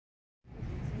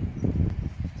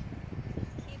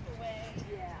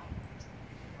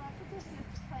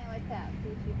that.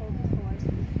 See, she holds a toy, so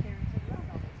these parents are around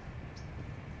all the time.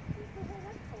 See, so they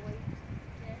like toys.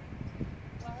 Okay.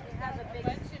 Well, It has a big...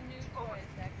 bunch of new toys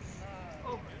that can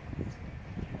love. Over.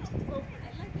 Over.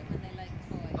 I like it when they like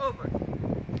toys. Over.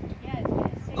 Yeah, it's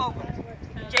going to say Over. how to work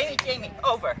together. Jamie, Jamie,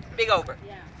 over. Big over.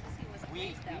 Yeah. He wasn't We-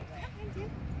 raised that way.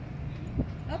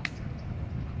 Oops.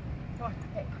 Come on.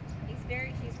 Hey.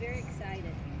 She's very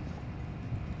excited.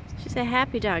 She's a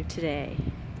happy dog today.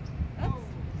 Oops.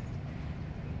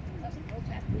 Oh,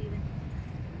 that's leaving.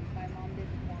 My mom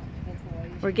didn't want the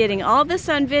toys. We're getting all this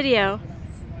on video.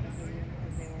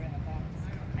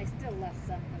 I still left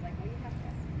some because I go, you have to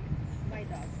have my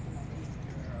dogs come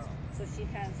over. So she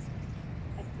has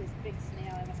this big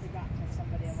snail I must have gotten for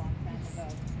somebody a long time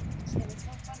ago. And it's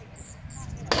so funny because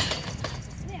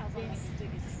the snail's almost as big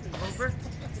as she. Over.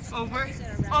 Over.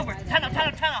 Over. Tunnel,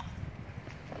 tunnel, tunnel.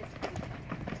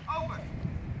 Over.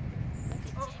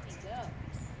 Over.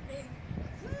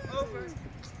 Over.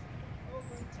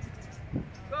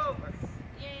 Over.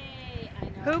 Yay! I know.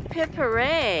 Hoop hip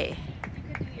hooray.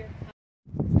 You could do your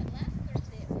Last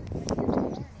Thursday it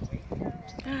was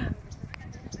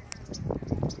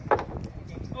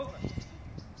Over.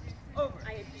 Over.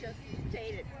 I had just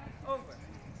stated. Over.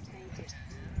 Thank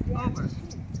you. Over. So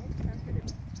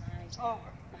sensitive. My Over.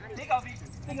 body. Big over.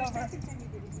 Big over.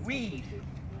 Weave.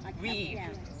 I kept- Weave. yeah.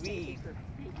 Weave.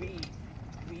 Weave.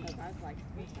 Because I was like,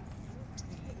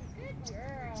 good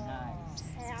girl. Nice.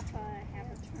 half a turn.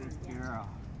 Good Yeah. girl.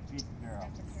 Good girl.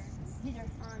 These are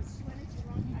on when it's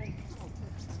wrong. I know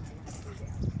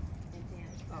and then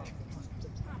the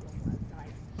problem was that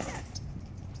I just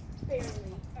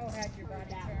barely Had your body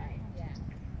that turned. way. Yeah.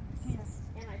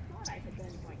 And I thought I had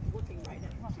been like looking right at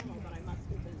the tunnel, but I must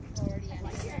have been Already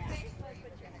like your that. face was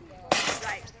what you're gonna go.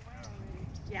 Right.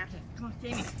 Yeah. Come on,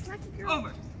 Jamie. Lucky girl.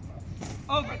 Over.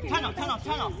 Over. Tunnel, tunnel,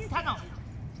 tunnel, tunnel.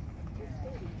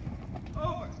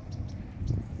 Over.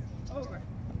 Over.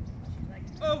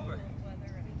 Over.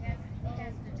 Whether he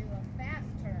has to do a fast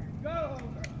turn. Go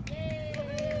over. Yay!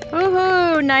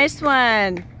 Woohoo! Nice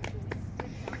one. Them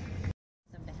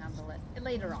to handle it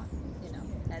later on, you know.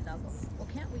 And I'll go, well,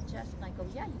 can't we just? And I go,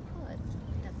 yeah, you could.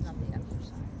 That's not the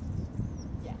exercise.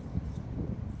 Yeah.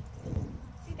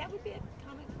 See, that would be a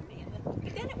comment for me, and then,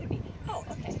 but then it would be, oh,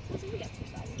 okay, let's do the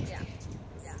exercise. Yeah.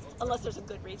 Yeah. Unless there's a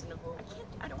good reason to move.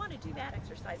 I don't want to do that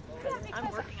exercise because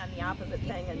I'm working on the opposite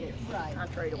thing, and it's Right.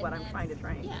 contrary to what And I'm then- trying to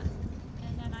train. Yeah.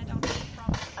 And then I don't have a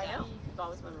problem with I that. know. You've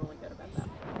always been really good about that.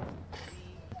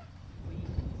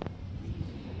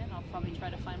 And then I'll probably try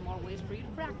to find more ways for you to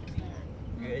practice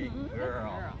there. Good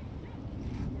girl.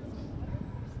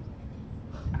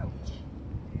 Ouch.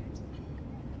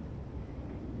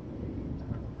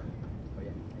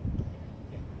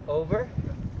 Over.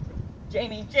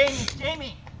 Jamie, Jamie,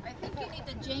 Jamie. I think you need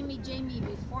to Jamie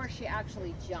before she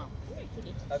actually jumps.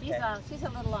 Okay. She's a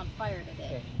little on fire today.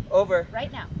 Okay. Over.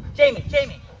 Right now. Jamie,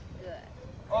 Jamie. Good.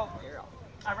 Over.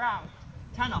 Around.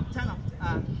 Tunnel, tunnel.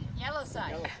 Yellow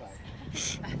side.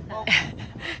 Over.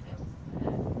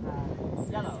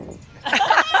 Yellow.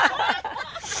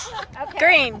 Okay.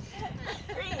 Green.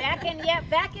 Back in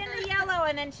the yellow,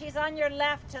 and then she's on your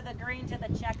left to the green to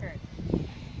the checkered.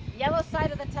 Yellow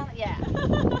side of the tunnel. Yeah.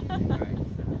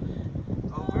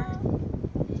 Over.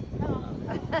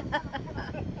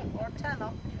 Or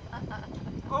tunnel.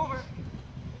 Over.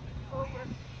 Over.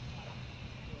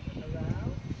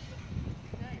 Around.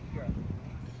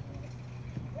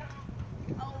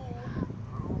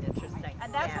 Interesting.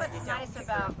 And that's what's nice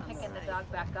about picking the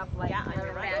dog back up like Yeah, on her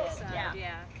your back backside. side.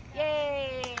 Yeah.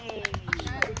 Yay!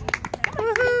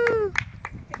 Woohoo!